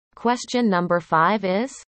question number 5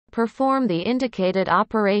 is, perform the indicated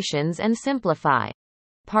operations and simplify.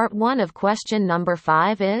 Part 1 of question number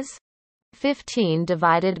 5 is, 15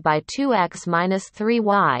 divided by 2x minus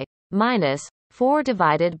 3y, minus 4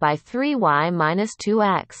 divided by 3y minus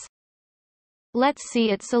 2x. Let's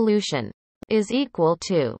see its solution. Is equal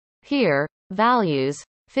to, here, values,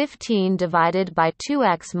 15 divided by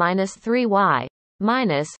 2x minus 3y,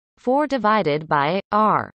 minus 4 divided by,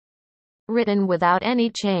 are written without any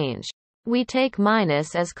change. We take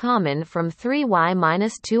minus as common from 3y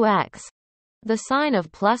minus 2x. The sign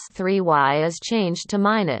of plus 3y is changed to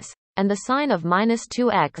minus, and the sign of minus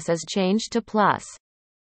 2x is changed to plus.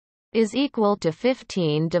 Is equal to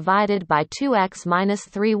 15 divided by 2x minus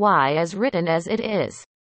 3y is written as it is.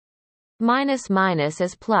 Minus minus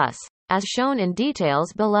is plus, as shown in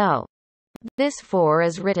details below. This 4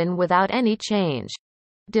 is written without any change.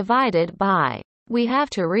 Divided by. We have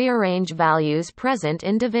to rearrange values present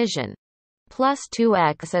in division. Plus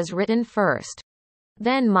 2x is written first.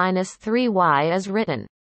 Then minus 3y is written.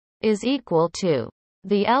 Is equal to.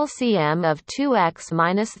 The LCM of 2x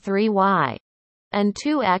minus 3y. And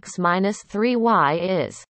 2x minus 3y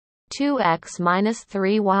is 2x minus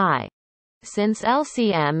 3y. Since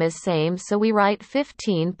LCM is same, so we write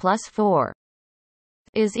 15 plus 4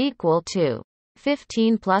 is equal to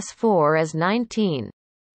 15 plus 4 is 19.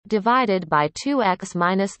 Divided by 2x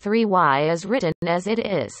minus 3y is written as it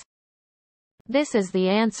is. This is the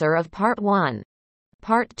answer of part 1.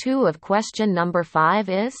 Part 2 of question number 5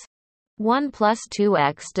 is 1 plus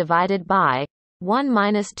 2x divided by 1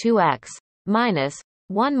 minus 2x minus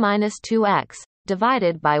 1 minus 2x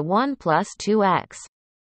divided by 1 plus 2x.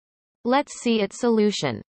 Let's see its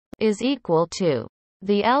solution. Is equal to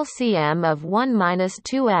the LCM of 1 minus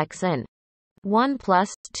 2x and 1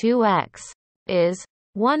 plus 2x is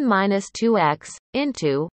 1 minus 2x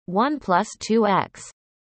into 1 plus 2x.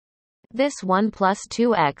 This 1 plus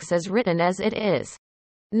 2x is written as it is.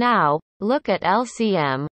 Now, look at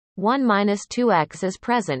LCM. 1 minus 2x is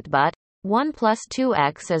present but 1 plus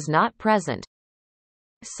 2x is not present.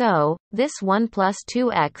 So, this 1 plus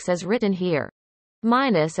 2x is written here.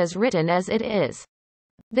 Minus is written as it is.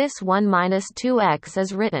 This 1 minus 2x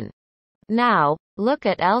is written. Now, look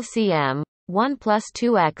at LCM. 1 plus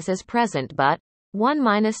 2x is present but 1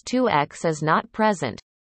 minus 2x is not present.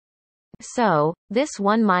 So, this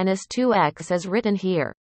 1 minus 2x is written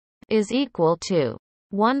here. Is equal to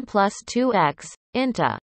 1 plus 2x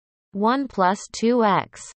into 1 plus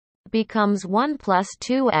 2x becomes 1 plus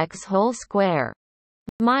 2x whole square.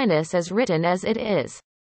 Minus is written as it is.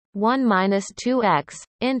 1 minus 2x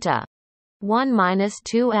into 1 minus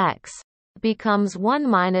 2x becomes 1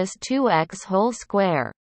 minus 2x whole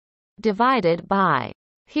square. Divided by.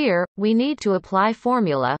 Here, we need to apply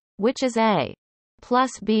formula, which is a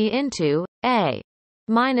plus b into a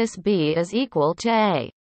minus b is equal to a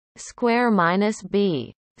square minus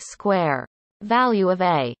b square. Value of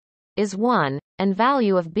a is 1, and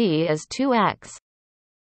value of b is 2x.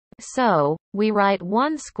 So, we write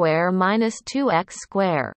 1 square minus 2x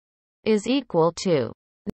square is equal to.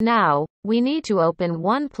 Now, we need to open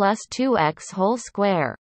 1 plus 2x whole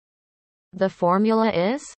square. The formula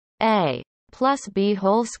is a plus b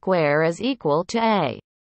whole square is equal to a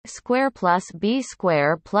square plus b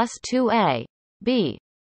square plus 2a b.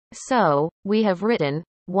 So, we have written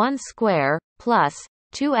 1 square plus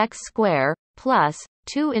 2x square plus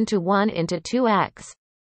 2 into 1 into 2x.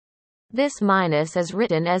 This minus is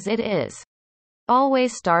written as it is.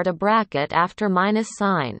 Always start a bracket after minus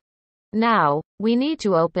sign. Now, we need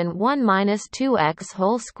to open 1 minus 2x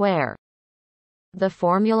whole square. The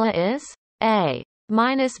formula is a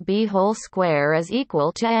minus b whole square is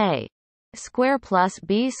equal to a square plus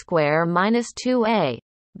b square minus 2a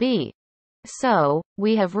b. So,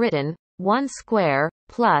 we have written 1 square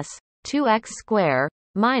plus 2x square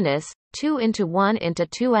minus 2 into 1 into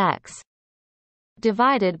 2x.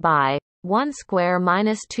 Divided by 1 square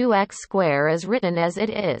minus 2x square is written as it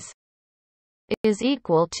is. Is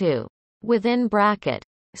equal to. Within bracket.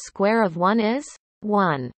 Square of 1 is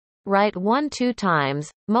 1. Write 1 2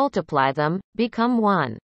 times, multiply them, become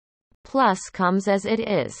 1. Plus comes as it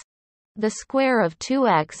is. The square of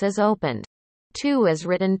 2x is opened. 2 is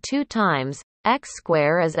written 2 times, x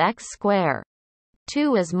square is x square.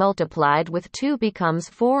 2 is multiplied with 2 becomes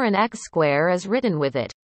 4 and x square is written with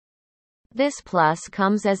it. This plus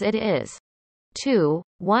comes as it is. 2,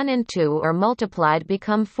 1 and 2 are multiplied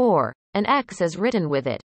become 4, and x is written with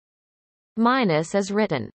it. Minus is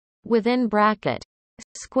written. Within bracket.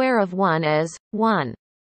 Square of 1 is 1.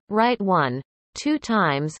 Write 1, 2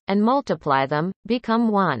 times, and multiply them, become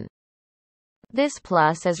 1. This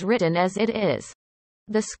plus is written as it is.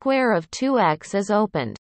 The square of 2x is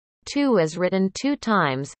opened. 2 is written 2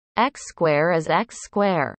 times, x square is x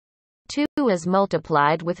square. 2 is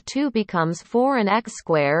multiplied with 2 becomes 4 and x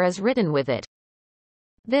square is written with it.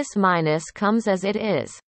 This minus comes as it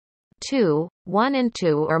is. 2, 1 and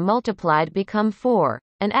 2 are multiplied become 4,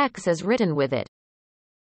 and x is written with it.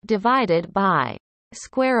 Divided by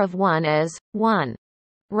square of 1 is 1.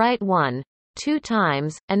 Write 1, 2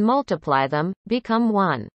 times, and multiply them, become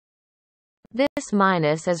 1. This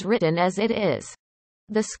minus is written as it is.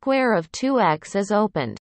 The square of 2x is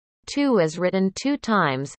opened. 2 is written 2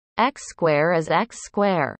 times, x square is x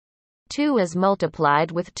square. 2 is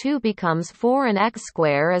multiplied with 2 becomes 4 and x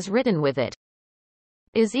square is written with it.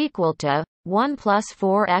 Is equal to 1 plus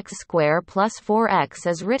 4x square plus 4x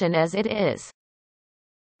is written as it is.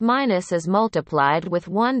 Minus is multiplied with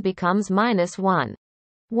 1 becomes minus 1.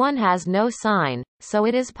 1 has no sign, so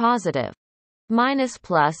it is positive. Minus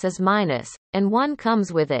plus is minus, and 1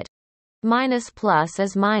 comes with it. Minus plus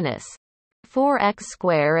is minus. 4x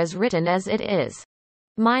square is written as it is.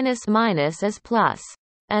 Minus minus is plus.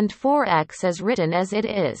 And 4x is written as it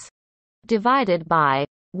is. Divided by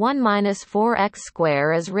 1 minus 4x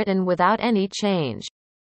square is written without any change.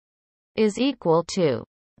 Is equal to.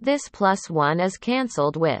 This plus 1 is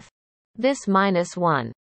cancelled with. This minus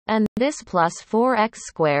 1. And this plus 4x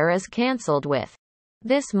square is cancelled with.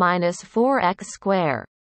 This minus 4x square.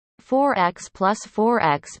 4x plus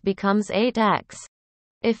 4x becomes 8x.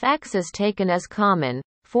 If x is taken as common,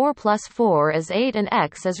 4 plus 4 is 8 and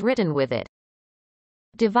x is written with it.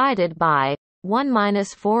 Divided by 1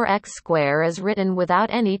 minus 4x square is written without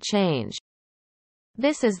any change.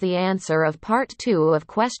 This is the answer of part 2 of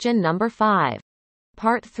question number 5.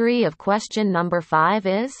 Part 3 of question number 5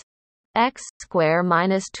 is x square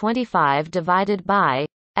minus 25 divided by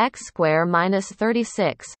x square minus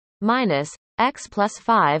 36 minus x plus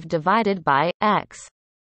 5 divided by x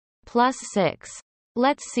plus 6.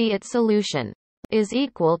 Let's see its solution. Is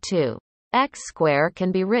equal to. X square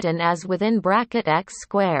can be written as within bracket x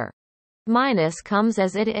square. Minus comes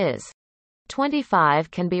as it is.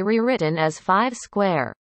 25 can be rewritten as 5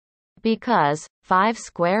 square. Because 5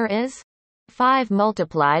 square is 5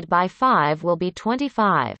 multiplied by 5 will be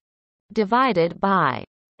 25. Divided by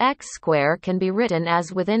x square can be written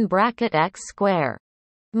as within bracket x square.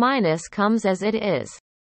 Minus comes as it is.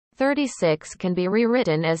 36 can be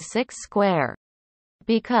rewritten as 6 square.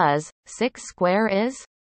 Because 6 square is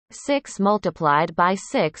 6 multiplied by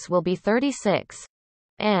 6 will be 36.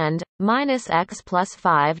 And minus x plus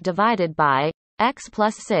 5 divided by x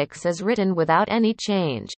plus 6 is written without any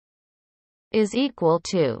change. Is equal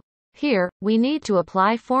to. Here, we need to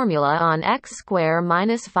apply formula on x square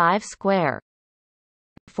minus 5 square.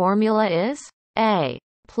 Formula is a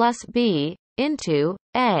plus b into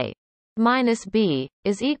a minus b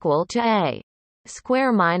is equal to a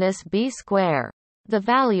square minus b square. The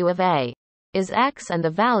value of a is x and the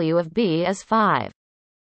value of b is 5.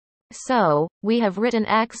 So, we have written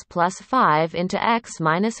x plus 5 into x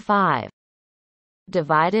minus 5.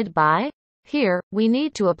 Divided by. Here, we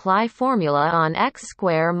need to apply formula on x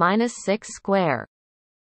square minus 6 square.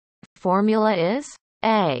 Formula is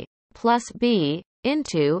a plus b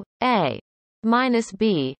into a minus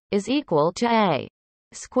b is equal to a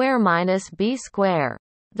square minus b square.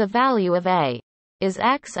 The value of a is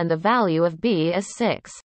x and the value of b is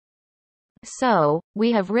 6. So,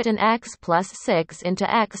 we have written x plus 6 into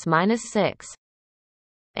x minus 6.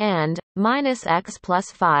 And minus x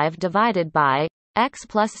plus 5 divided by x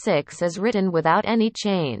plus 6 is written without any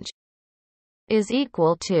change. Is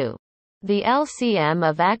equal to. The LCM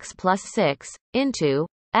of x plus 6 into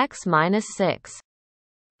x minus 6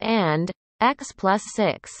 and x plus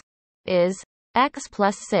 6 is x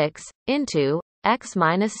plus 6 into x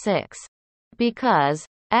minus 6. Because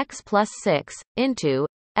x plus 6 into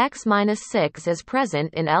x minus 6 is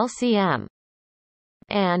present in LCM.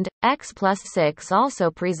 And x plus 6 also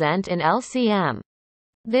present in LCM.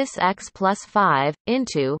 This x plus 5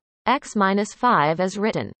 into x minus 5 is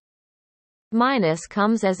written. Minus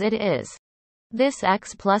comes as it is. This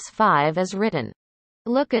x plus 5 is written.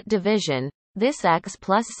 Look at division. This x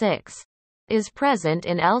plus 6 is present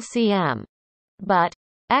in LCM. But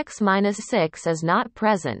x minus 6 is not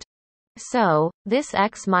present. So, this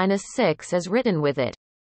x minus 6 is written with it.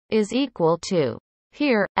 Is equal to.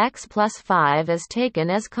 Here, x plus 5 is taken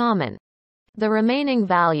as common. The remaining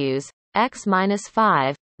values, x minus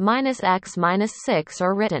 5, minus x minus 6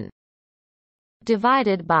 are written.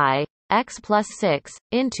 Divided by, x plus 6,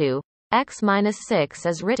 into, x minus 6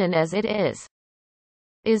 is written as it is.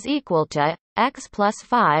 Is equal to, x plus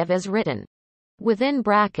 5 is written. Within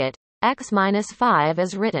bracket, x minus 5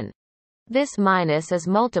 is written. This minus is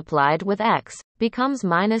multiplied with x, becomes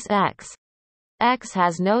minus x. X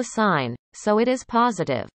has no sign, so it is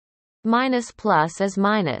positive. Minus plus is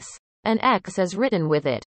minus. And X is written with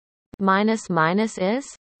it. Minus minus is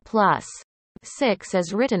plus. 6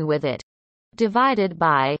 is written with it. Divided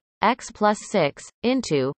by X plus 6,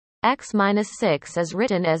 into X minus 6 is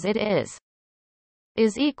written as it is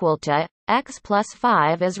equal to X plus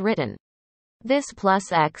 5 is written. This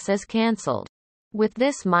plus X is cancelled. With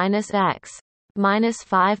this minus X. Minus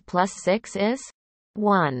 5 plus 6 is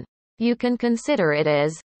 1. You can consider it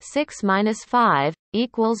as 6 minus 5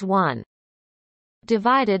 equals 1.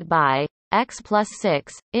 Divided by X plus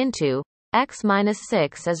 6, into X minus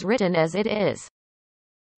 6 is written as it is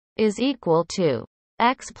equal to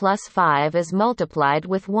X plus 5 is multiplied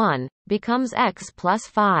with 1, becomes X plus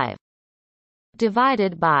 5.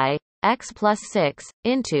 Divided by X plus 6,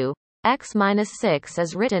 into X minus 6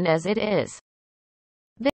 is written as it is.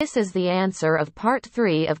 This is the answer of part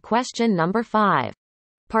 3 of question number 5.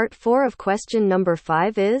 Part 4 of question number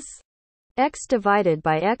 5 is X divided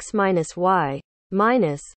by X minus Y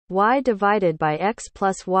divided by X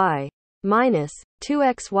plus Y minus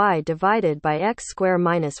 2XY divided by X square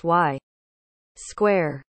minus Y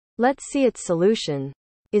square. Let's see its solution.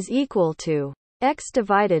 Is equal to X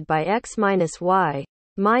divided by X minus Y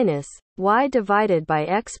divided by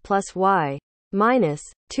X plus Y minus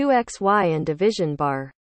 2XY, and division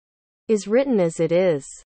bar is written as it is.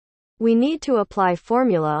 We need to apply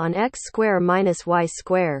formula on X square minus Y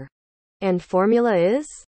square. And formula is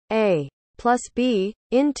A plus B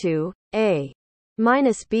into A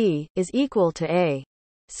minus B is equal to A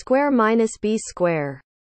square minus B square.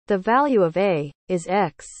 The value of A is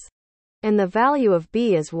X. And the value of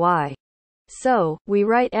B is Y. So, we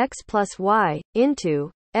write X plus Y into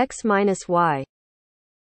X minus Y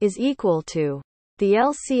is equal to the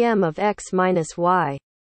LCM of X minus Y.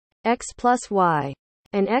 X plus Y.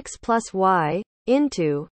 And X plus Y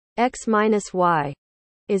into X minus Y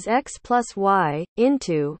is X plus Y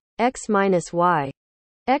into X minus Y.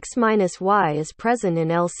 X minus Y is present in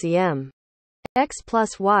LCM. X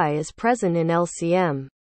plus Y is present in LCM.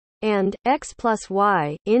 And X plus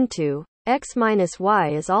Y into X minus Y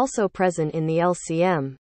is also present in the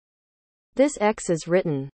LCM. This X is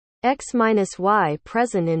written. X minus Y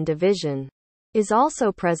present in division is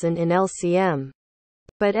also present in LCM.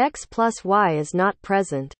 But X plus Y is not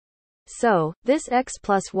present. So, this X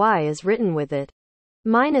plus Y is written with it.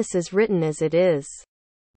 Minus is written as it is.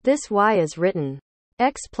 This Y is written.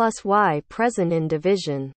 X plus Y present in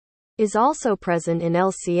division is also present in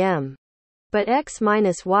LCM. But X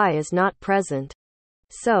minus Y is not present.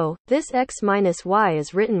 So, this X minus Y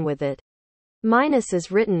is written with it. Minus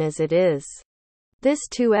is written as it is. This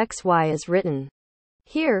 2XY is written.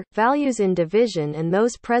 Here, values in division and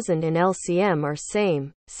those present in LCM are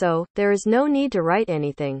same, so there is no need to write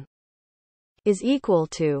anything. Is equal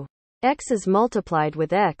to X is multiplied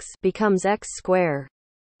with X becomes X square.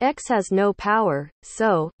 X has no power,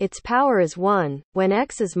 so its power is 1 when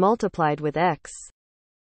X is multiplied with X.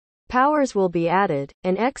 Powers will be added,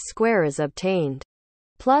 and X square is obtained.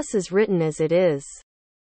 Plus is written as it is.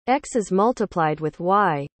 X is multiplied with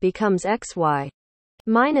Y becomes XY.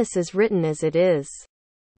 Minus is written as it is.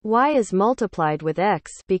 Y is multiplied with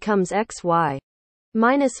X becomes XY.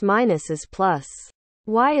 Minus minus is plus.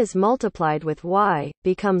 Y is multiplied with Y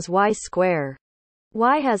becomes Y square.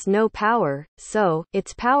 Y has no power, so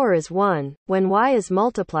its power is 1 when Y is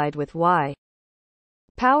multiplied with Y.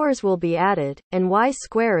 Powers will be added, and Y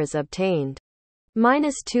square is obtained.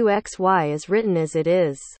 Minus 2XY is written as it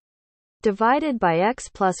is. Divided by X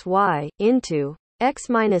plus Y into X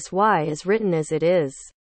minus Y is written as it is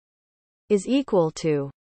equal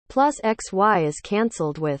to plus XY is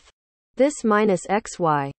cancelled with this minus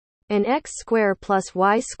XY. And X square plus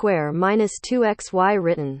Y square minus 2XY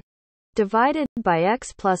written. Divided by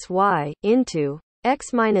X plus Y into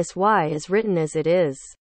X minus Y is written as it is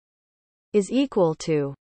equal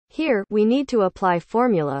to. Here, we need to apply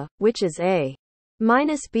formula, which is A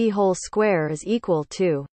minus B whole square is equal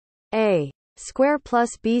to A square plus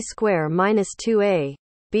B square minus 2A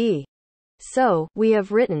B. So, we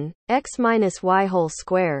have written X minus Y whole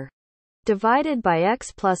square divided by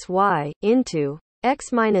X plus Y into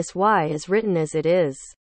X minus Y is written as it is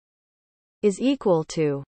equal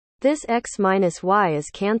to. This X minus Y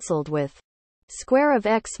is cancelled with square of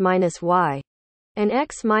X minus Y. And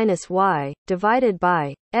X minus Y, divided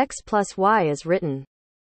by X plus Y is written.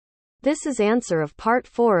 This is answer of part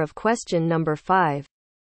 4 of question number 5.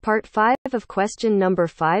 Part 5 of question number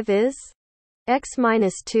 5 is X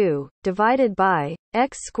minus 2, divided by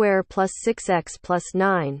X square plus 6X plus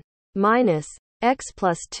 9, minus X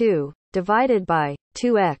plus 2, divided by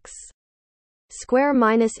 2X square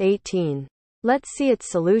minus 18. Let's see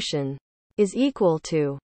its solution. is equal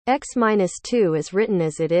to x minus 2 is written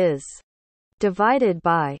as it is, divided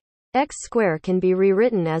by x square can be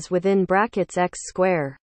rewritten as within brackets x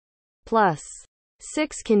square, plus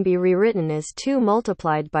 6 can be rewritten as 2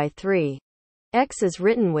 multiplied by 3. X is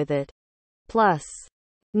written with it, plus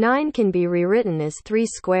 9 can be rewritten as 3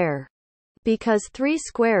 square. Because 3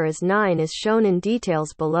 square is 9 is shown in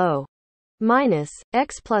details below. Minus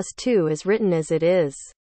x plus 2 is written as it is,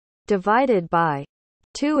 divided by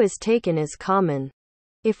 2 is taken as common.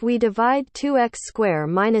 If we divide 2x square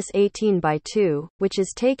minus 18 by 2, which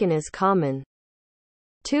is taken as common,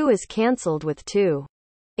 2 is cancelled with 2.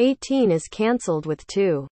 18 is cancelled with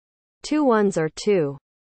 2. 2 ones are 2.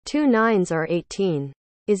 2 nines are 18.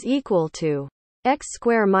 Is equal to x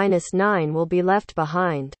square minus 9 will be left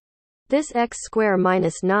behind. This x square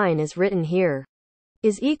minus 9 is written here.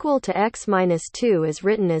 Is equal to x minus 2 is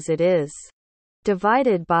written as it is,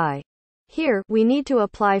 divided by. Here, we need to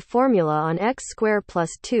apply formula on x square plus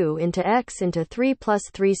 2 into x into 3 plus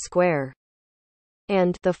 3 square.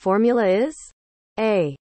 And the formula is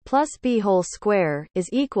a plus b whole square is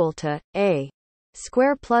equal to a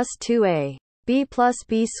square plus 2a b plus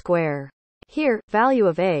b square. Here, value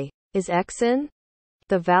of a is x in.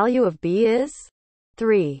 The value of b is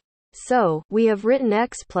 3. So, we have written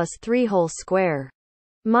x plus 3 whole square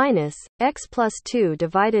minus x plus 2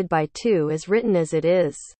 divided by 2 is written as it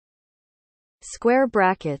is. Square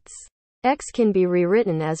brackets. X can be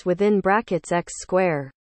rewritten as within brackets x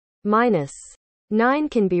square. Minus 9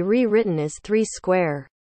 can be rewritten as 3 square.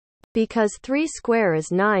 Because 3 square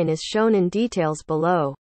is 9 is shown in details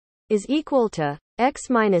below. Is equal to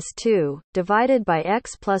x minus 2 divided by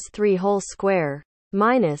x plus 3 whole square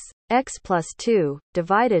minus x plus 2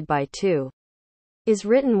 divided by 2. Is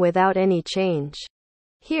written without any change.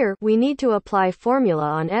 Here, we need to apply formula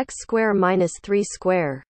on x square minus 3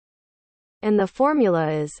 square. And the formula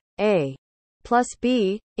is a plus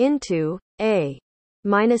b into a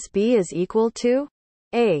minus b is equal to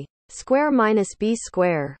a square minus b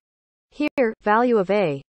square. Here, value of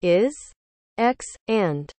a is x,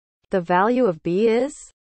 and the value of b is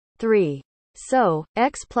 3. So,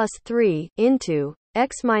 x plus 3 into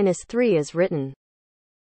x minus 3 is written.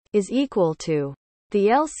 Is equal to the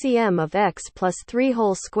LCM of x plus 3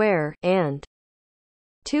 whole square, and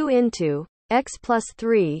 2 into x plus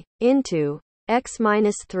 3 into x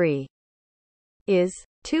minus 3 is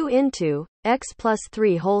 2 into x plus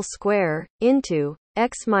 3 whole square into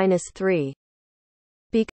x minus 3.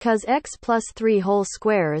 Because x plus 3 whole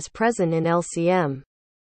square is present in LCM,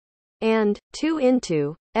 and 2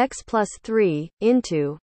 into x plus 3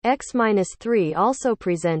 into x minus 3 also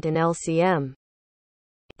present in LCM.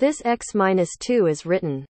 This x minus 2 is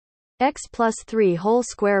written. X plus 3 whole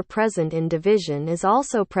square present in division is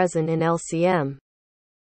also present in LCM.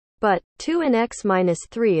 But 2 in x minus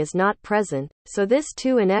 3 is not present, so this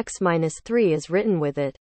 2 in x minus 3 is written with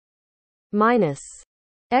it. Minus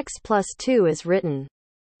x plus 2 is written.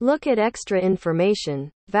 Look at extra information.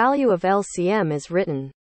 Value of LCM is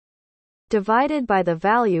written. Divided by the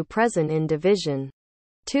value present in division.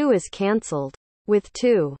 2 is cancelled with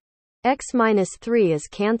 2. X minus 3 is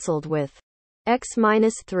cancelled with x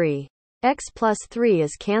minus 3. X plus 3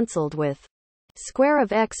 is cancelled with square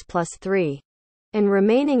of x plus 3. And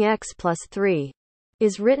remaining x plus 3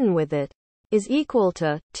 is written with it. Is equal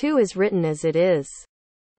to 2 is written as it is.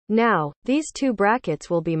 Now, these two brackets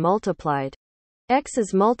will be multiplied. X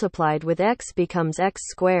is multiplied with x becomes x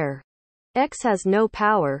square. X has no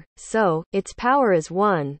power, so its power is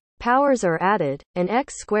 1. Powers are added, and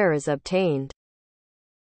x square is obtained.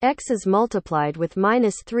 X is multiplied with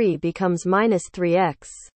minus 3 becomes minus 3x.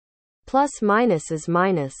 Plus minus is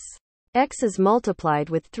minus. X is multiplied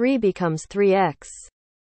with 3 becomes 3x.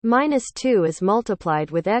 Minus 2 is multiplied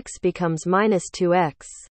with x becomes minus 2x.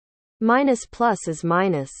 Minus plus is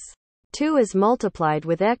minus. 2 is multiplied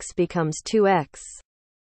with x becomes 2x.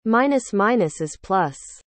 Minus minus is plus.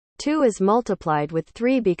 2 is multiplied with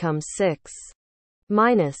 3 becomes 6.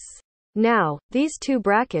 Minus. Now, these two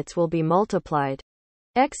brackets will be multiplied.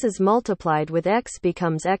 X is multiplied with x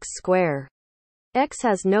becomes x square. X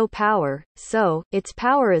has no power, so its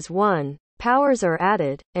power is 1. Powers are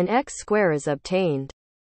added, and x square is obtained.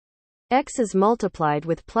 X is multiplied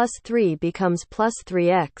with plus 3 becomes plus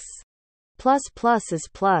 3x. Plus plus is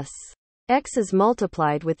plus. X is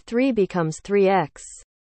multiplied with 3 becomes 3x.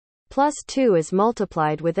 Plus 2 is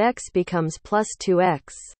multiplied with x becomes plus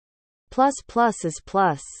 2x. Plus plus is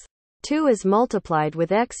plus. 2 is multiplied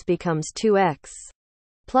with x becomes 2x.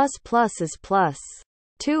 Plus plus is plus.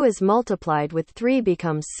 2 is multiplied with 3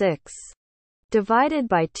 becomes 6. Divided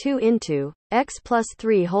by 2 into x plus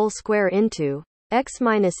 3 whole square into x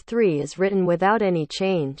minus 3 is written without any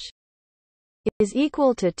change. is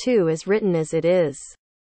equal to 2 is written as it is.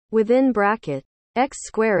 Within bracket, x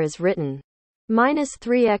square is written. Minus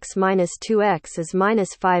 3x minus 2x is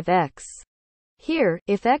minus 5x. Here,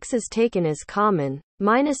 if x is taken as common,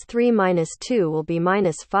 minus 3 minus 2 will be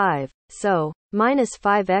minus 5, so, minus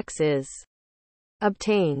 5x is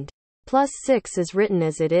obtained. Plus 6 is written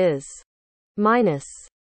as it is. Minus.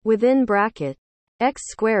 Within bracket, x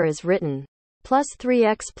square is written. Plus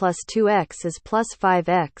 3x plus 2x is plus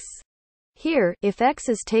 5x. Here, if x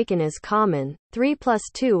is taken as common, 3 plus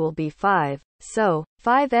 2 will be 5, so,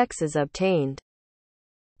 5x is obtained.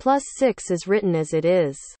 Plus 6 is written as it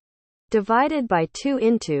is. Divided by 2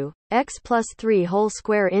 into, x plus 3 whole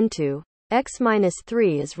square into, x minus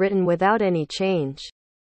 3 is written without any change.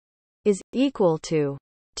 Is equal to.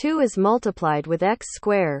 2 is multiplied with x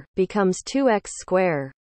square, becomes 2x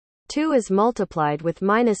square. 2 is multiplied with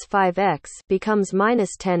minus 5x, becomes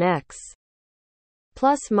minus 10x.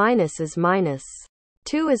 Plus minus is minus.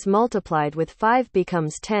 2 is multiplied with 5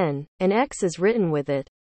 becomes 10, and x is written with it.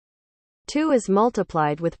 2 is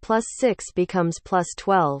multiplied with plus 6 becomes plus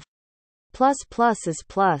 12. Plus plus is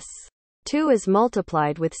plus. 2 is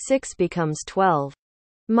multiplied with 6 becomes 12.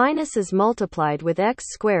 Minus is multiplied with x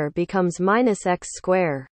square becomes minus x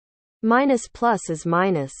square. Minus plus is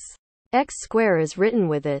minus. X square is written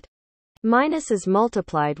with it. Minus is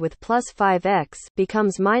multiplied with plus 5x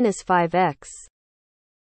becomes minus 5x.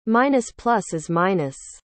 Minus plus is minus.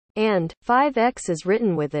 And 5x is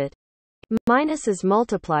written with it. Minus is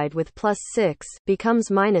multiplied with plus 6 becomes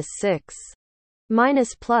minus 6.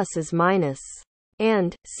 Minus plus is minus.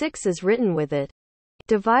 And 6 is written with it.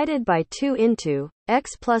 Divided by 2 into,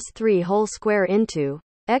 x plus 3 whole square into,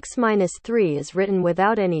 x minus 3 is written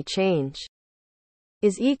without any change.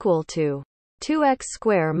 Is equal to. 2x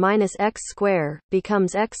square minus x square,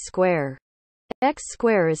 becomes x square. X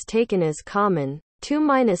square is taken as common, 2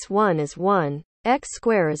 minus 1 is 1, x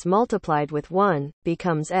square is multiplied with 1,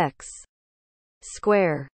 becomes x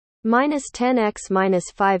square. Minus 10x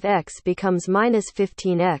minus 5x becomes minus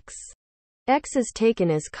 15x. X is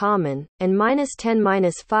taken as common, and minus 10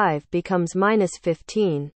 minus 5 becomes minus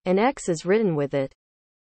 15, and x is written with it.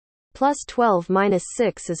 Plus 12 minus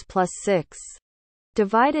 6 is plus 6.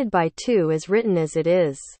 Divided by 2 is written as it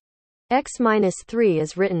is. X minus 3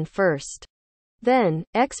 is written first. Then,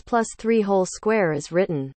 x plus 3 whole square is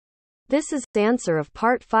written. This is the answer of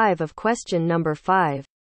part 5 of question number 5.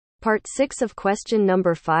 Part 6 of question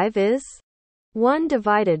number 5 is 1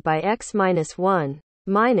 divided by x minus 1,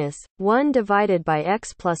 minus 1 divided by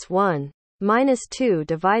x plus 1, minus 2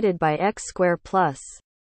 divided by x square plus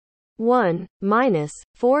 1, minus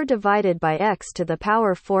 4 divided by x to the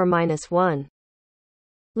power 4 minus 1.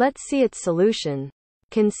 Let's see its solution.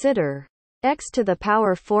 Consider x to the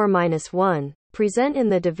power 4 minus 1, present in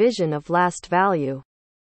the division of last value,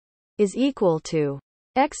 is equal to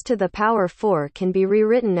x to the power 4 can be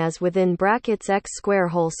rewritten as within brackets x square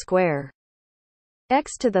whole square.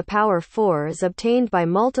 X to the power 4 is obtained by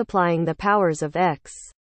multiplying the powers of x.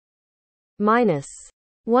 Minus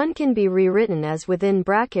 1 can be rewritten as within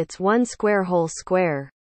brackets 1 square whole square.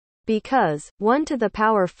 Because 1 to the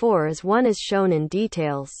power 4 is 1 as shown in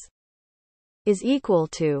details. Is equal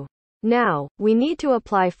to. Now, we need to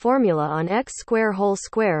apply formula on x square whole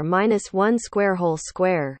square minus 1 square whole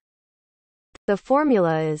square. The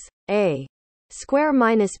formula is a square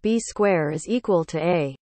minus b square is equal to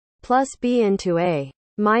a plus b into a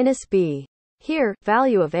minus b. Here,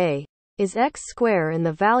 value of a is x square and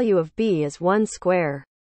the value of b is 1 square.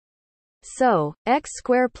 So, x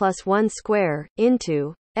square plus 1 square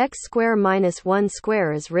into x square minus 1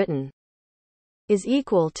 square is written. Is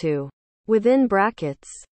equal to. Within brackets.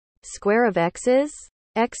 Square of x is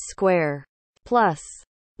x square plus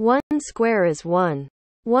 1 square is 1.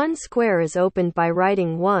 1 square is opened by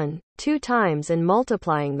writing 1, 2 times and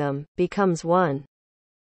multiplying them, becomes 1.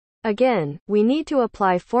 Again, we need to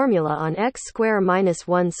apply formula on x square minus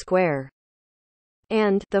 1 square.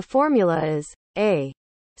 And, the formula is, a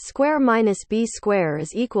square minus b square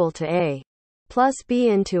is equal to a plus b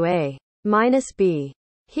into a minus b.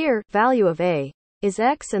 Here, value of a is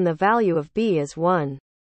x and the value of b is 1.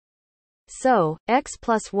 So, x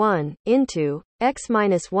plus 1 into x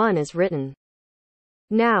minus 1 is written.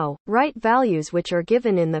 Now, write values which are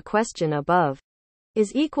given in the question above.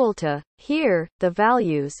 Is equal to, here, the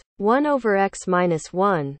values, 1 over x minus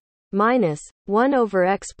 1, minus, 1 over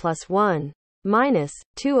x plus 1, minus,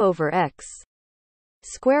 2 over x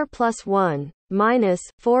square plus 1, minus,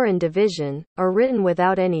 4 in division, are written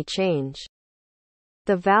without any change.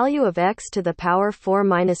 The value of x to the power 4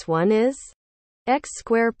 minus 1 is x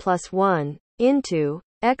square plus 1, into,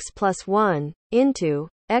 x plus 1, into,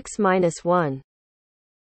 x minus 1.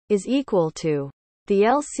 is equal to the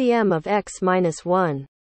LCM of x minus 1,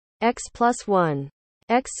 x plus 1,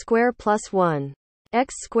 x square plus 1,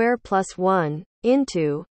 x square plus 1,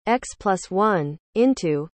 into x plus 1,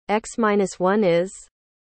 into x minus 1 is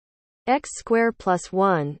x square plus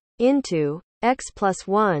 1, into x plus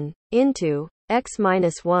 1, into x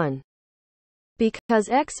minus 1. Because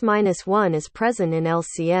x minus 1 is present in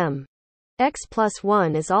LCM, x plus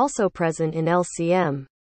 1 is also present in LCM.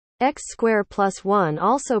 X square plus 1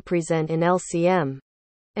 also present in LCM.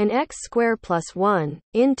 And x square plus 1,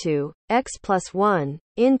 into x plus 1,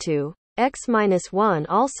 into x minus 1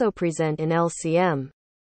 also present in LCM.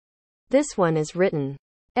 This one is written.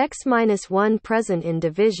 X minus 1 present in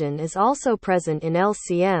division is also present in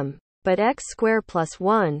LCM, but x square plus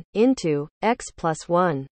 1, into x plus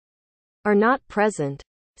 1 are not present.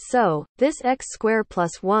 So, this x square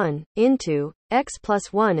plus 1, into x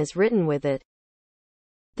plus 1 is written with it.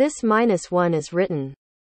 This minus 1 is written.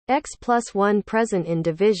 X plus 1 present in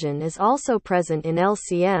division is also present in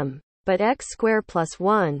LCM, but x square plus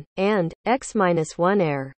 1, and x minus 1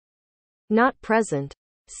 are not present.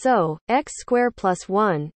 So, x square plus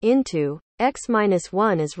 1, into x minus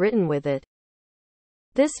 1 is written with it.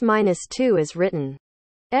 This minus 2 is written.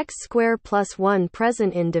 X square plus 1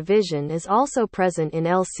 present in division is also present in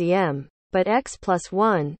LCM, but x plus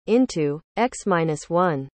 1, into x minus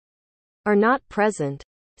 1 are not present.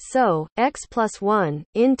 So, x plus 1,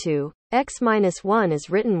 into x minus 1 is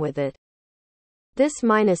written with it. This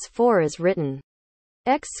minus 4 is written.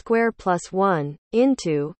 X square plus 1,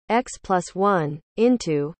 into x plus 1,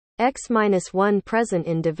 into x minus 1 present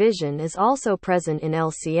in division is also present in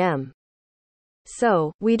LCM.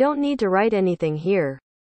 So, we don't need to write anything here.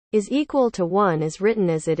 Is equal to 1 is written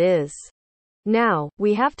as it is. Now,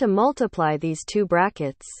 we have to multiply these two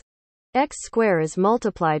brackets. X square is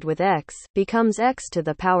multiplied with x, becomes x to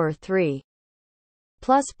the power 3.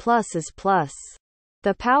 Plus plus is plus.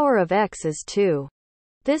 The power of x is 2.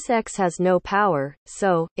 This x has no power,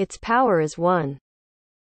 so its power is 1.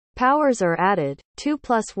 Powers are added, 2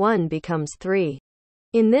 plus 1 becomes 3.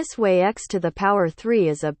 In this way x to the power 3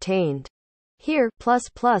 is obtained. Here, plus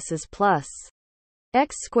plus is plus.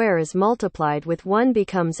 X square is multiplied with 1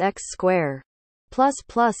 becomes x square. Plus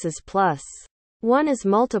plus is plus. 1 is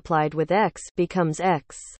multiplied with x becomes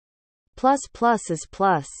x. Plus plus is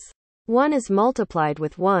plus. 1 is multiplied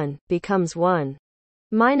with 1 becomes 1.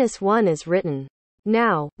 Minus 1 is written.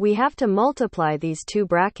 Now, we have to multiply these two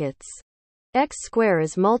brackets. X square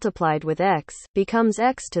is multiplied with x becomes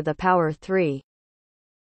x to the power 3.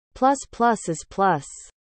 Plus plus is plus.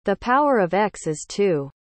 The power of x is 2.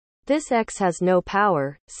 This x has no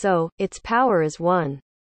power, so its power is 1.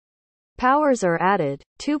 Powers are added,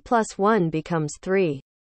 2 plus 1 becomes 3.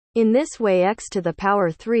 In this way x to the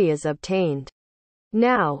power 3 is obtained.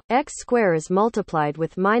 Now, x square is multiplied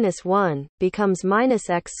with minus 1, becomes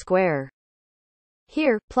minus x square.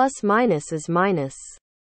 Here, plus minus is minus.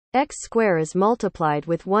 X square is multiplied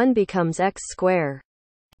with 1 becomes x square.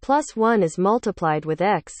 Plus 1 is multiplied with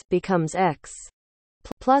x, becomes x.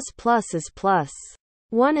 Plus plus is plus.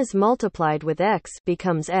 1 is multiplied with x,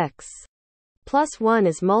 becomes x. Plus 1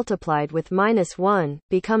 is multiplied with minus 1,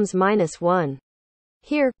 becomes minus 1.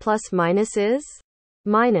 Here, plus minus is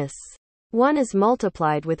minus. 1 is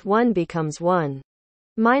multiplied with 1 becomes 1.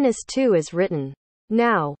 Minus 2 is written.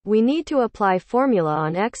 Now, we need to apply formula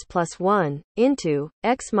on x plus 1, into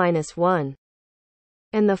x minus 1.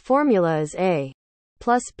 And the formula is a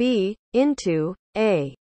plus b, into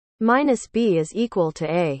a minus b is equal to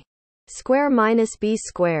a square minus b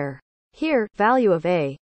square. Here, value of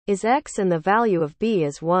a is x and the value of b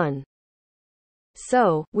is 1.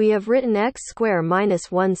 So, we have written x square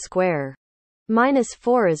minus 1 square. Minus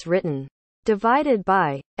 4 is written. Divided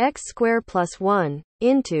by x square plus 1,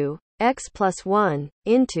 into x plus 1,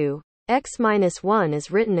 into x minus 1 is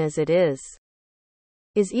written as it is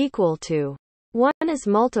equal to 1 is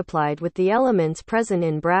multiplied with the elements present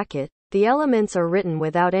in bracket. The elements are written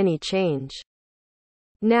without any change.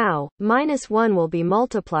 Now, minus 1 will be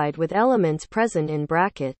multiplied with elements present in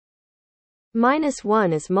bracket. Minus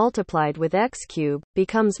 1 is multiplied with x cube,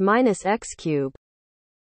 becomes minus x cube.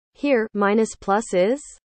 Here, minus plus is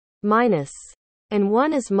minus. And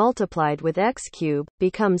 1 is multiplied with x cube,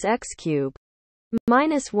 becomes x cube.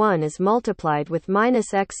 Minus 1 is multiplied with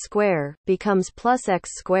minus x square, becomes plus x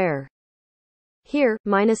square. Here,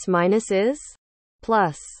 minus minus is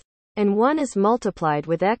plus. And 1 is multiplied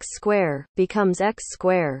with x square, becomes x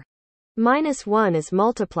square. Minus 1 is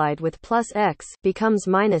multiplied with plus x, becomes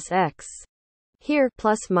minus x. Here,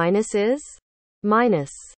 plus minus is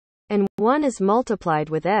minus. And 1 is multiplied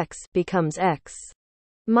with x, becomes x.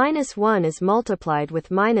 Minus 1 is multiplied with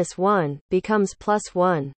minus 1, becomes plus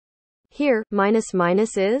 1. Here, minus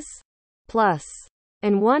minus is plus,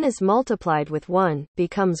 and 1 is multiplied with 1,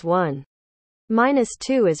 becomes 1. Minus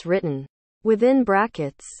 2 is written within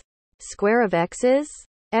brackets. Square of x is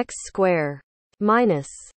x square. Minus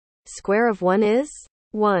square of 1 is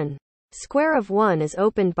 1. Square of 1 is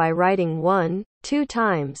opened by writing 1, 2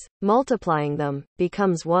 times, multiplying them,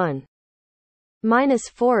 becomes 1. Minus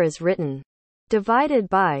 4 is written divided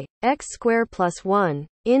by x square plus 1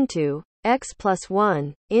 into x plus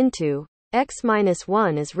 1 into x minus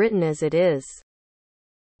 1 is written as it is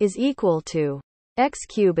equal to x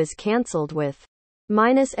cube is cancelled with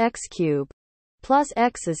minus x cube plus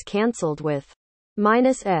x is cancelled with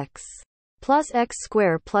minus x plus x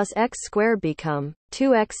square become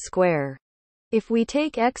 2x square. If we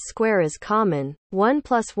take x square as common, 1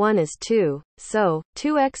 plus 1 is 2, so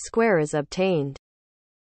 2x square is obtained.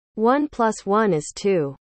 1 plus 1 is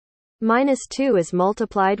 2. Minus 2 is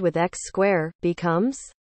multiplied with x square, becomes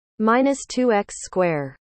minus 2x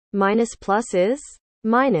square. Minus plus is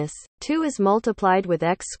minus 2 is multiplied with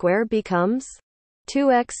x square becomes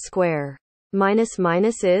 2x square. Minus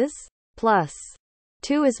minus is plus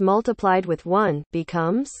 2 is multiplied with 1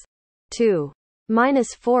 becomes 2.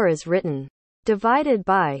 Minus 4 is written divided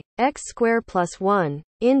by x square plus 1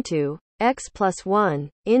 into x plus 1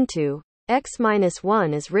 into x minus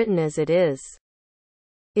 1 is written as it is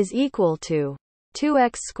equal to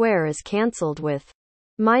 2x square is cancelled with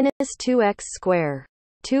minus 2x square.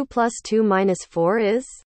 2 plus 2 minus 4 is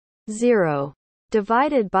 0.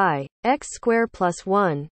 Divided by x square plus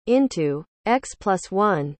 1 into x plus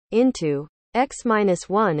 1 into x minus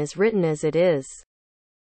 1 is written as it is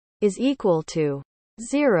equal to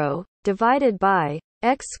 0. Divided by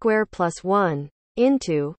x square plus 1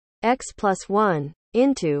 into x plus 1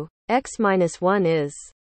 into x minus 1 is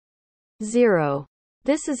 0.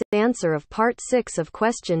 This is the answer of part 6 of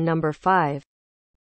question number 5.